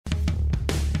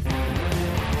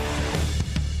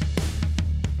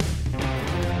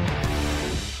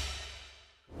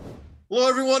Hello,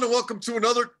 everyone, and welcome to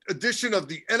another edition of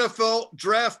the NFL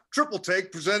Draft Triple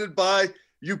Take presented by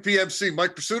UPMC.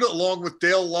 Mike Pursuta, along with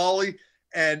Dale Lally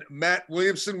and Matt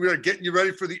Williamson. We are getting you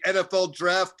ready for the NFL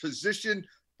Draft position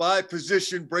by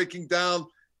position, breaking down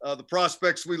the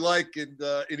prospects we like, and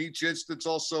in each instance,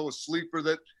 also a sleeper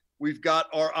that we've got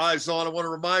our eyes on. I want to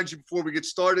remind you before we get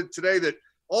started today that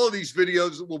all of these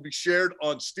videos will be shared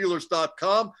on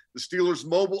Steelers.com, the Steelers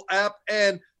mobile app,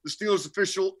 and the Steelers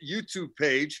official YouTube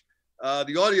page.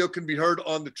 The audio can be heard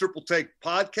on the Triple Take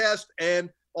podcast and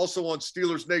also on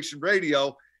Steelers Nation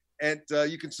Radio. And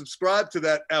you can subscribe to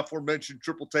that aforementioned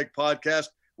Triple Take podcast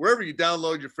wherever you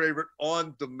download your favorite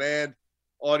on-demand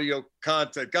audio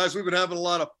content. Guys, we've been having a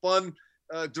lot of fun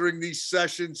during these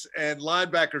sessions, and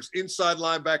linebackers, inside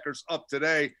linebackers up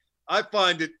today. I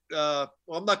find it,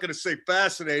 I'm not going to say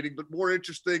fascinating, but more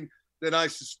interesting than I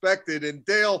suspected. And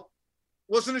Dale,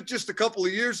 wasn't it just a couple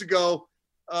of years ago,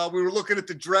 we were looking at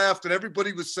the draft and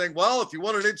everybody was saying, well, if you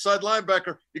want an inside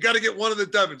linebacker, you got to get one of the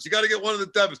Devons. You got to get one of the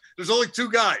Devons. There's only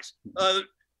two guys.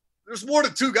 There's more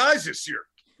than two guys this year.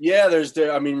 Yeah,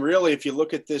 really, if you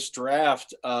look at this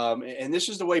draft, and this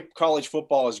is the way college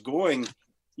football is going,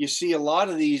 you see a lot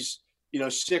of these,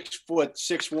 6 foot,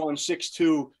 6'1",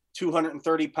 6'2",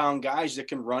 230-pound guys that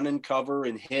can run and cover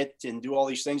and hit and do all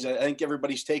these things. I think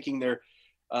everybody's taking their,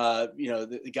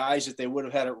 the guys that they would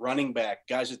have had at running back,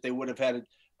 guys that they would have had at,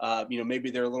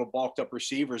 maybe they're a little bulked up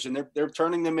receivers, and they're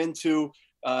turning them into,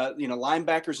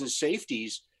 linebackers and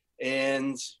safeties.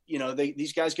 And,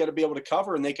 these guys got to be able to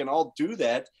cover, and they can all do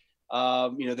that.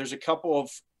 There's a couple of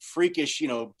freakish,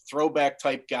 throwback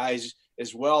type guys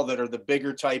as well that are the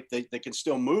bigger type that can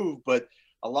still move. But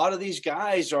a lot of these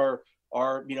guys are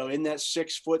in that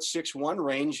 6 foot, 6'1"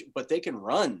 range, but they can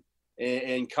run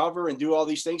and cover and do all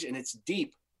these things. And it's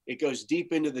deep. It goes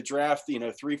deep into the draft,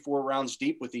 3-4 rounds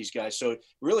deep with these guys. So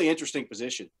really interesting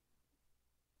position.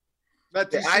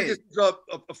 Matt, do you see this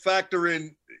a factor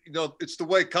in, it's the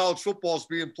way college football is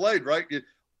being played, right?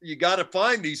 You got to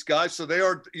find these guys. So they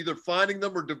are either finding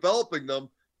them or developing them,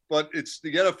 but it's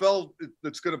the NFL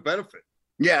that's going to benefit.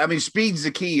 Yeah, speed's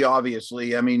the key,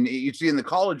 obviously. You see in the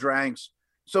college ranks,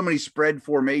 so many spread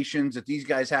formations that these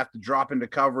guys have to drop into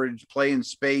coverage, play in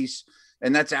space,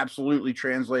 and that's absolutely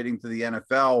translating to the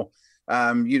NFL.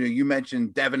 You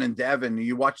mentioned Devin and Devin.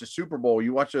 You watch the Super Bowl,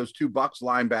 you watch those two Bucs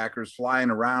linebackers flying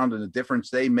around and the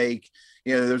difference they make.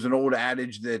 There's an old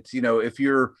adage that, if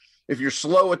you're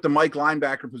slow at the Mike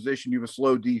linebacker position, you have a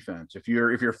slow defense. If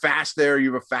you're fast there,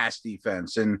 you have a fast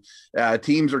defense. And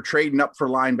teams are trading up for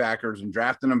linebackers and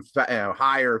drafting them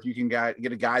higher if you can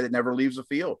get a guy that never leaves the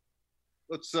field.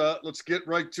 Let's get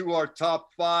right to our top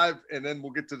five, and then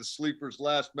we'll get to the sleepers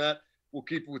last. Matt, we'll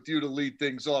keep it with you to lead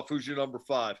things off. Who's your number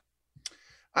five?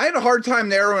 I had a hard time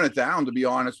narrowing it down, to be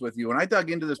honest with you. When I dug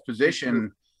into this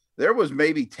position, there was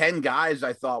maybe 10 guys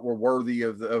I thought were worthy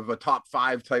of a top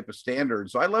five type of standard.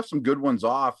 So I left some good ones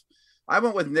off. I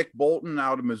went with Nick Bolton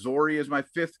out of Missouri as my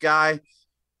fifth guy.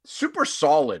 Super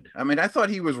solid. I thought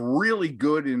he was really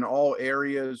good in all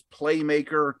areas,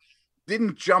 playmaker.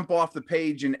 Didn't jump off the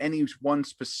page in any one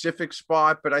specific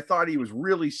spot, but I thought he was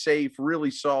really safe,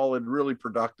 really solid, really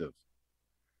productive.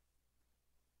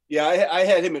 Yeah, I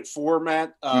had him at 4,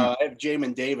 Matt. I have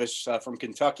Jamin Davis from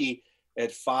Kentucky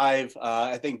at 5.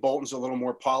 I think Bolton's a little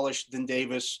more polished than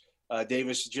Davis.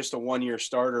 Davis is just a one-year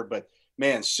starter, but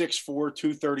man, 6'4",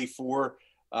 234,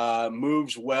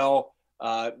 moves well.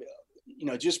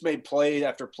 Just made play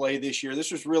after play this year.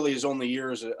 This was really his only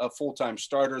year as a full-time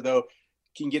starter, though.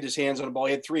 Can get his hands on the ball.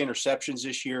 He had 3 interceptions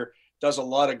this year. Does a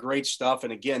lot of great stuff.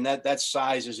 And again, that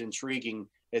size is intriguing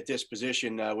at this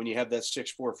position. When you have that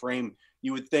 6'4" frame,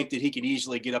 you would think that he could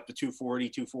easily get up to 240,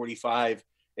 245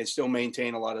 and still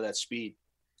maintain a lot of that speed.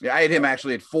 Yeah, I had him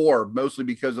actually at 4, mostly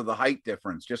because of the height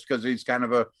difference, just because he's kind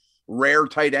of a rare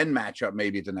tight end matchup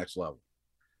maybe at the next level.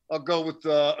 I'll go with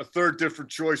a third different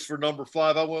choice for number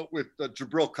 5. I went with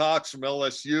Jabril Cox from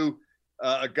LSU,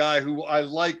 a guy who I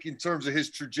like in terms of his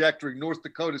trajectory. North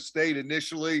Dakota State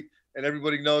initially, and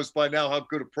everybody knows by now how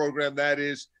good a program that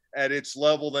is at its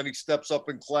level. Then he steps up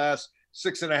in class,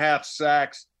 6.5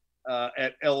 sacks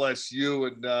at LSU.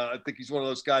 And I think he's one of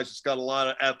those guys that's got a lot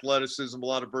of athleticism, a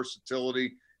lot of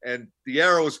versatility. And the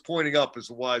arrow is pointing up, as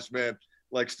a wise man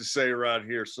likes to say around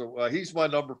here. So he's my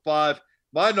number 5.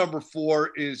 My number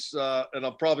 4 is, and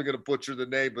I'm probably going to butcher the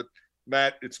name, but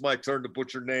Matt, it's my turn to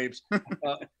butcher names.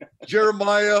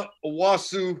 Jeremiah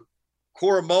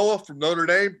Owusu-Koramoah from Notre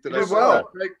Dame. Did I say that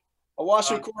right?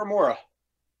 Owusu-Koramoah.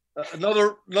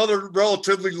 Another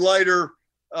relatively lighter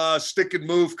stick and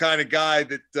move kind of guy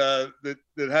that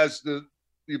has the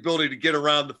ability to get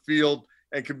around the field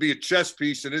and can be a chess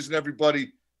piece. And isn't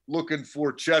everybody looking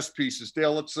for chess pieces.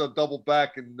 Dale, let's double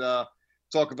back and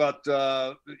talk about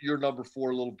your number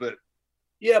 4 a little bit.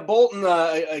 Yeah, Bolton,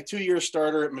 a 2-year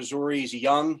starter at Missouri. He's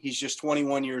young. He's just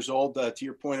 21 years old. To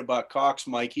your point about Cox,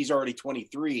 Mike, he's already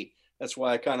 23. That's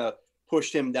why I kind of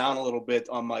pushed him down a little bit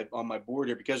on my board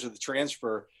here because of the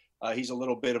transfer. He's a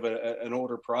little bit of an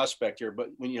older prospect here. But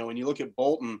when you look at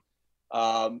Bolton,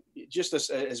 just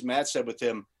as Matt said with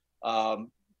him,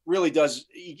 really does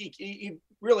he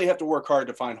really have to work hard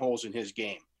to find holes in his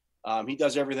game. He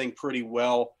does everything pretty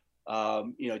well.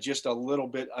 Just a little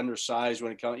bit undersized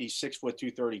when it comes. He's 6 foot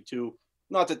 232.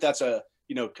 Not that that's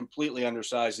completely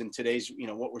undersized in today's,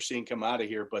 what we're seeing come out of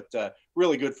here, but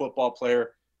really good football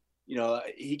player.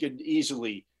 He could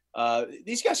easily,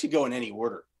 these guys could go in any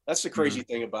order. That's the crazy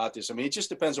thing about this. I mean, it just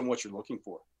depends on what you're looking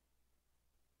for.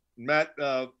 Matt,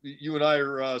 you and I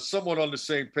are somewhat on the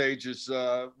same page as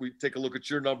we take a look at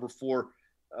your number 4,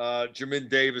 Jamin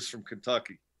Davis from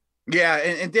Kentucky. Yeah,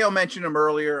 and Dale mentioned him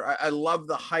earlier. I love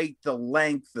the height, the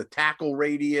length, the tackle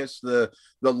radius, the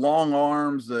long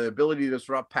arms, the ability to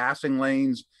disrupt passing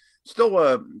lanes.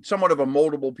 Still somewhat of a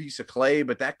moldable piece of clay,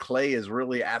 but that clay is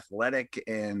really athletic,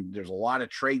 and there's a lot of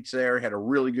traits there. Had a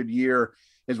really good year,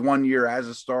 his 1 year as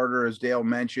a starter, as Dale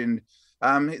mentioned.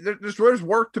 There's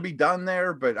work to be done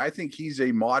there, but I think he's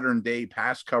a modern day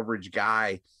pass coverage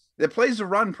guy that plays the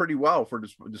run pretty well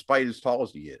despite as tall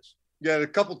as he is. Yeah, a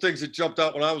couple things that jumped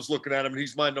out when I was looking at him, and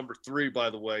he's my number 3, by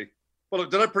the way. Well,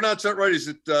 did I pronounce that right? Is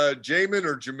it Jamin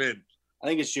or Jamin? I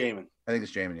think it's Jamin.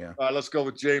 Yeah. All right, let's go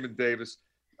with Jamin Davis.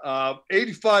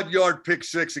 85-yard pick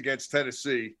 6 against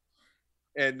Tennessee.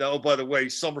 And, by the way, he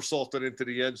somersaulted into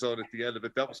the end zone at the end of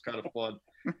it. That was kind of fun.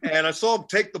 And I saw him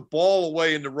take the ball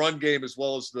away in the run game as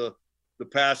well as the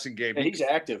passing game. And he's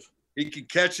active. He can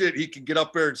catch it. He can get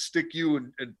up there and stick you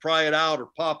and pry it out or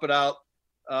pop it out.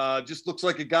 Just looks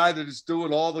like a guy that is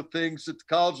doing all the things at the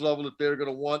college level that they're going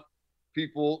to want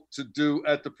people to do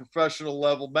at the professional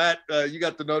level. Matt, you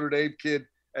got the Notre Dame kid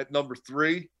at number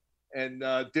 3. And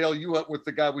Dale, you went with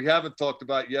the guy we haven't talked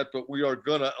about yet, but we are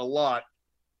going to a lot,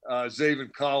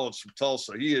 Zaven Collins from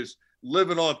Tulsa. He is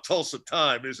living on Tulsa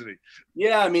time, isn't he?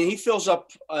 Yeah, I mean, he fills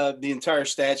up the entire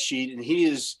stat sheet, and he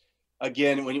is,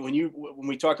 again, when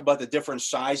we talk about the different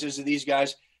sizes of these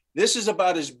guys, this is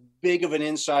about as big of an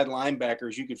inside linebacker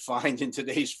as you could find in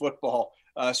today's football.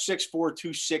 6'4",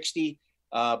 260,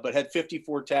 but had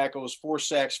 54 tackles, 4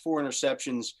 sacks, 4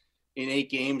 interceptions in 8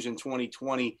 games in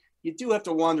 2020. You do have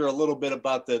to wonder a little bit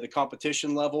about the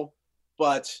competition level,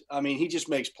 but I mean, he just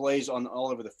makes plays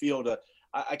all over the field.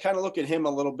 I kind of look at him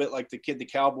a little bit like the kid the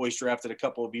Cowboys drafted a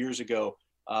couple of years ago,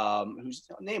 whose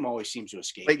name always seems to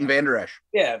escape. Leighton Vander Esch.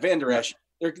 Yeah, Vander Esch.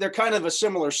 They're kind of a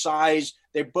similar size.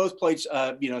 They both played,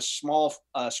 small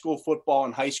school football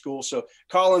in high school. So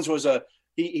Collins was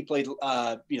he played,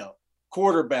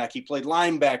 quarterback. He played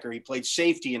linebacker. He played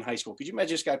safety in high school. Could you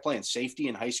imagine this guy playing safety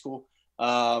in high school?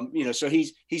 So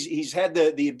he's had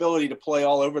the ability to play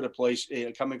all over the place,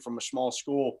 coming from a small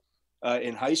school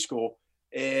in high school.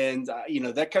 And,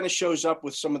 that kind of shows up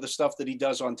with some of the stuff that he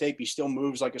does on tape. He still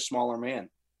moves like a smaller man.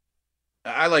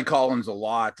 I like Collins a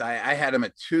lot. I had him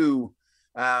at 2.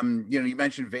 You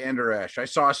mentioned Vander Esch. I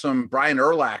saw some Brian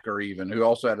Urlacher even, who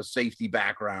also had a safety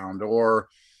background, or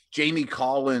Jamie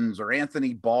Collins or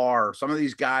Anthony Barr, some of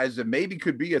these guys that maybe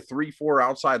could be a 3-4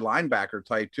 outside linebacker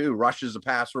type too. Rushes the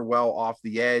passer well off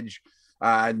the edge.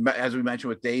 As we mentioned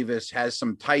with Davis, has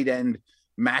some tight end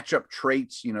matchup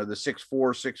traits, the 6'4",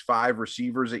 6'5"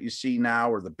 receivers that you see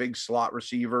now, or the big slot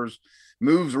receivers.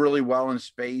 Moves really well in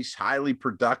space, highly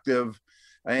productive,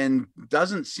 and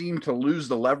doesn't seem to lose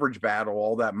the leverage battle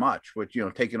all that much with,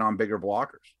 taking on bigger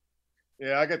blockers.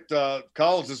 Yeah, I got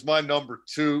Collins is my number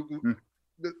 2. Mm-hmm.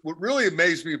 What really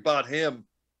amazed me about him,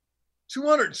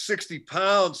 260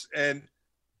 pounds, and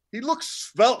he looks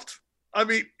svelte. I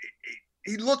mean,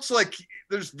 he looks like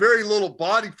there's very little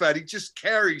body fat. He just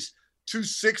carries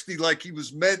 260 like he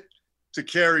was meant to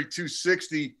carry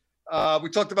 260. We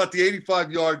talked about the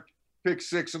 85-yard pick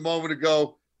 6 a moment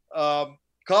ago.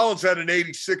 Collins had an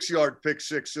 86-yard pick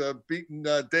 6, beating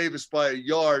Davis by a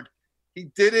yard. He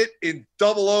did it in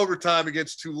double overtime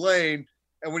against Tulane,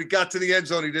 and when he got to the end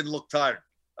zone, he didn't look tired.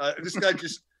 This guy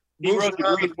just he rode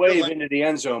the green wave into the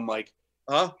end zone, Mike.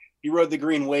 Huh? He rode the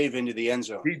green wave into the end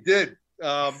zone. He did,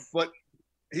 but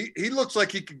he looks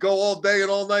like he could go all day and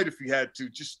all night if he had to.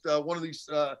 Just one of these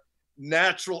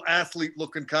natural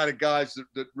athlete-looking kind of guys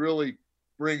that really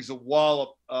brings a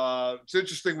wallop. It's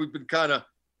interesting. We've been kind of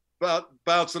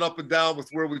bouncing up and down with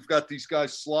where we've got these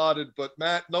guys slotted, but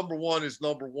Matt, number 1 is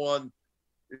number 1.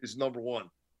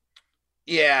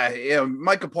 Yeah,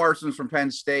 Micah Parsons from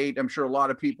Penn State. I'm sure a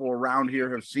lot of people around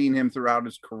here have seen him throughout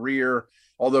his career,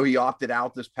 although he opted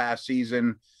out this past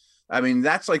season. I mean,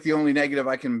 that's like the only negative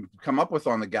I can come up with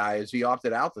on the guy is he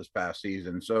opted out this past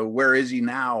season. So where is he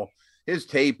now? His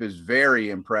tape is very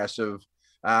impressive.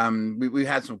 We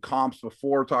had some comps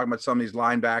before talking about some of these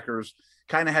linebackers.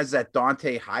 Kind of has that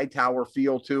Dante Hightower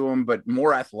feel to him, but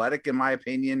more athletic in my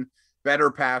opinion, better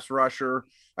pass rusher.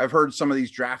 I've heard some of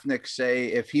these draftniks say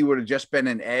if he would have just been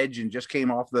an edge and just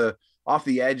came off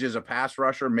the edge as a pass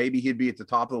rusher, maybe he'd be at the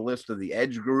top of the list of the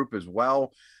edge group as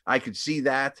well. I could see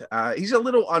that. He's a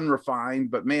little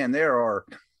unrefined, but man, there are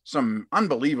some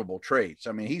unbelievable traits.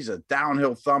 I mean, he's a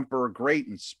downhill thumper, great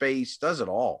in space, does it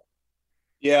all.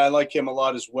 Yeah, I like him a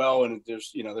lot as well. And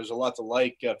there's a lot to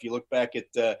like. If you look back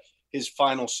at his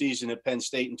final season at Penn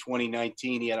State in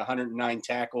 2019, he had 109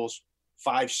 tackles,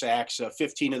 5 sacks,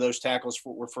 15 of those tackles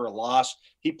were for a loss.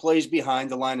 He plays behind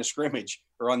the line of scrimmage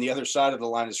or on the other side of the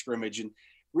line of scrimmage. And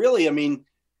really, I mean,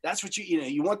 that's what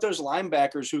you want those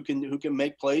linebackers who can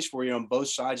make plays for you on both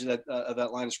sides of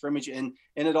that line of scrimmage and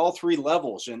at all 3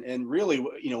 levels. And really,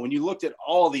 when you looked at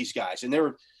all these guys,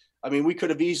 and we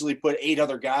could have easily put 8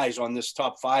 other guys on this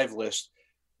top 5 list.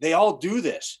 They all do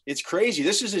this. It's crazy.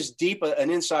 This is as deep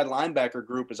an inside linebacker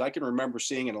group as I can remember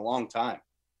seeing in a long time.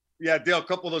 Yeah, Dale, a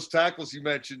couple of those tackles you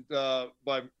mentioned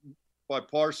by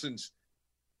Parsons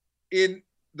in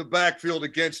the backfield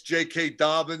against J.K.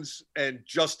 Dobbins and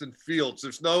Justin Fields.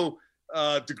 There's no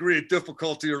degree of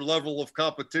difficulty or level of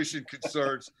competition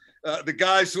concerns. The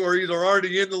guys who are either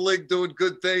already in the league doing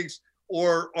good things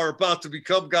or are about to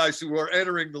become guys who are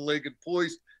entering the league and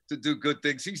poised to do good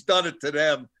things. He's done it to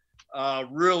them.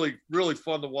 Really, really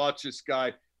fun to watch this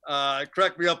guy. It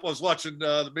cracked me up. I was watching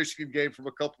the Michigan game from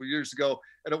a couple of years ago,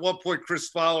 and at one point, Chris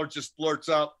Fowler just blurts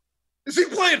out, "Is he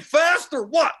playing fast or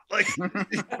what?" Like,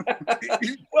 everybody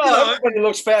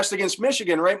looks fast against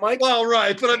Michigan, right, Mike? Well,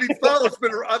 right, but I mean,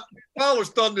 Fowler's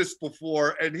done this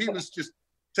before, and he was just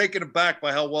taken aback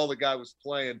by how well the guy was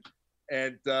playing,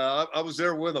 and I was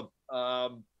there with him.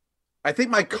 I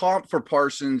think my comp for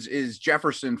Parsons is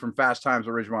Jefferson from Fast Times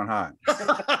at Ridgemont High.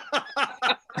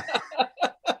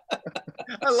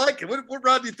 I like it. What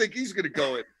round do you think he's going to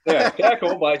go in? Yeah,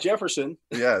 tackle by Jefferson.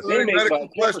 Yes. Medical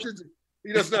questions.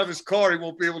 He doesn't have his car. He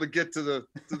won't be able to get to the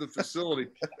facility.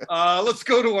 Let's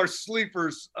go to our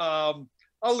sleepers. I'll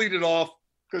lead it off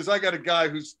because I got a guy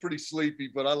who's pretty sleepy,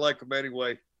 but I like him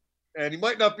anyway. And he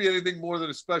might not be anything more than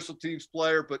a special teams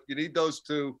player, but you need those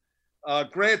two.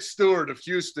 Grant Stewart of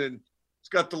Houston. He's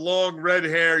got the long red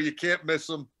hair. You can't miss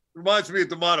him. Reminds me of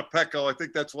Damata Pecco. I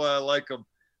think that's why I like him.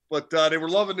 But they were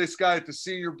loving this guy at the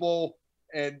Senior Bowl,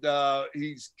 and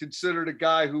he's considered a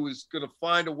guy who is going to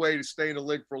find a way to stay in the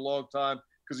league for a long time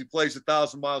because he plays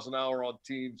 1,000 miles an hour on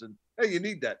teams. And, hey, you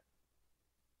need that.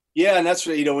 Yeah, and that's,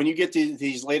 when you get to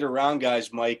these later round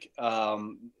guys, Mike,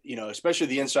 especially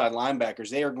the inside linebackers,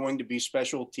 they are going to be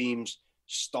special teams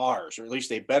stars, or at least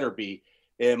they better be.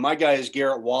 And my guy is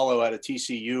Garrett Wallow out of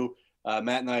TCU.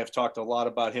 Matt and I have talked a lot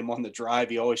about him on the drive.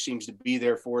 He always seems to be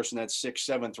there for us in that 6th,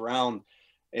 7th round.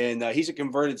 And he's a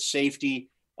converted safety,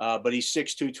 but he's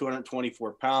 6'2",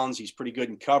 224 pounds. He's pretty good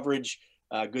in coverage,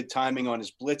 good timing on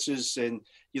his blitzes. And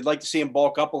you'd like to see him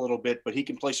bulk up a little bit, but he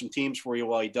can play some teams for you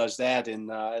while he does that.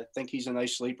 And I think he's a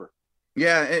nice sleeper.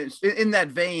 Yeah, in that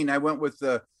vein, I went with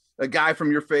a guy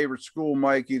from your favorite school,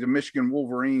 Mikey, the Michigan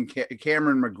Wolverine,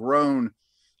 Cameron McGrone.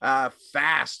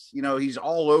 Fast, he's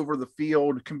all over the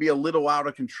field, can be a little out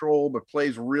of control, but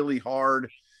plays really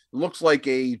hard. Looks like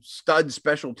a stud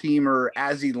special teamer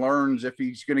as he learns if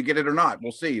he's going to get it or not.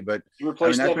 We'll see, but he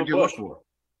replaced that's what you look for.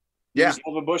 Yeah,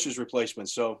 Devin Bush's replacement.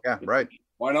 So yeah, right.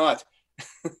 Why not?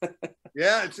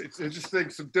 Yeah, it's interesting.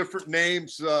 Some different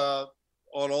names on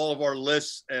all of our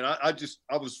lists, and I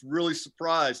was really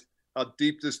surprised how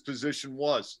deep this position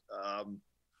was.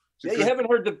 Yeah, you haven't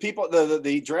heard the people,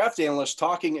 the draft analysts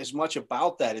talking as much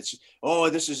about that. It's,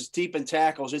 this is deep in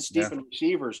tackles. It's deep in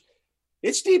receivers.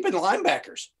 It's deep in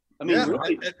linebackers. I mean,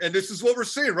 really. And this is what we're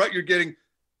seeing, right? You're getting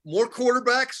more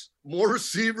quarterbacks, more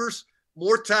receivers,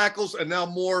 more tackles, and now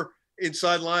more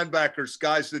inside linebackers,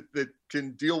 guys that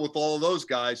can deal with all of those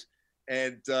guys.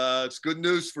 And it's good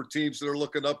news for teams that are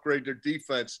looking to upgrade their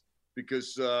defense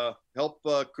because help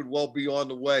could well be on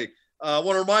the way. I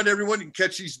want to remind everyone you can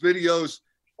catch these videos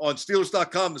on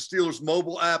Steelers.com, the Steelers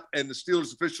mobile app, and the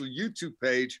Steelers official YouTube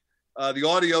page. The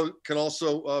audio can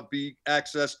also be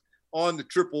accessed on the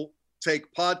Triple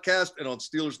Take podcast and on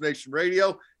Steelers Nation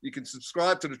Radio. You can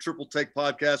subscribe to the Triple Take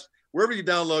podcast wherever you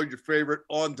download your favorite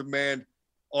on-demand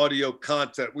audio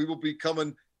content. We will be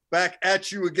coming back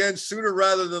at you again sooner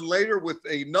rather than later with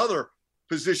another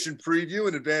position preview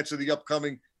in advance of the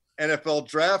upcoming NFL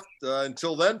draft.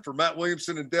 Until then, for Matt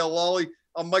Williamson and Dale Lally,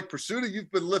 I'm Mike Pursuta.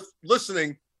 You've been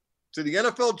listening to the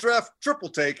NFL Draft Triple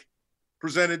Take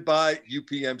presented by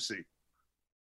UPMC.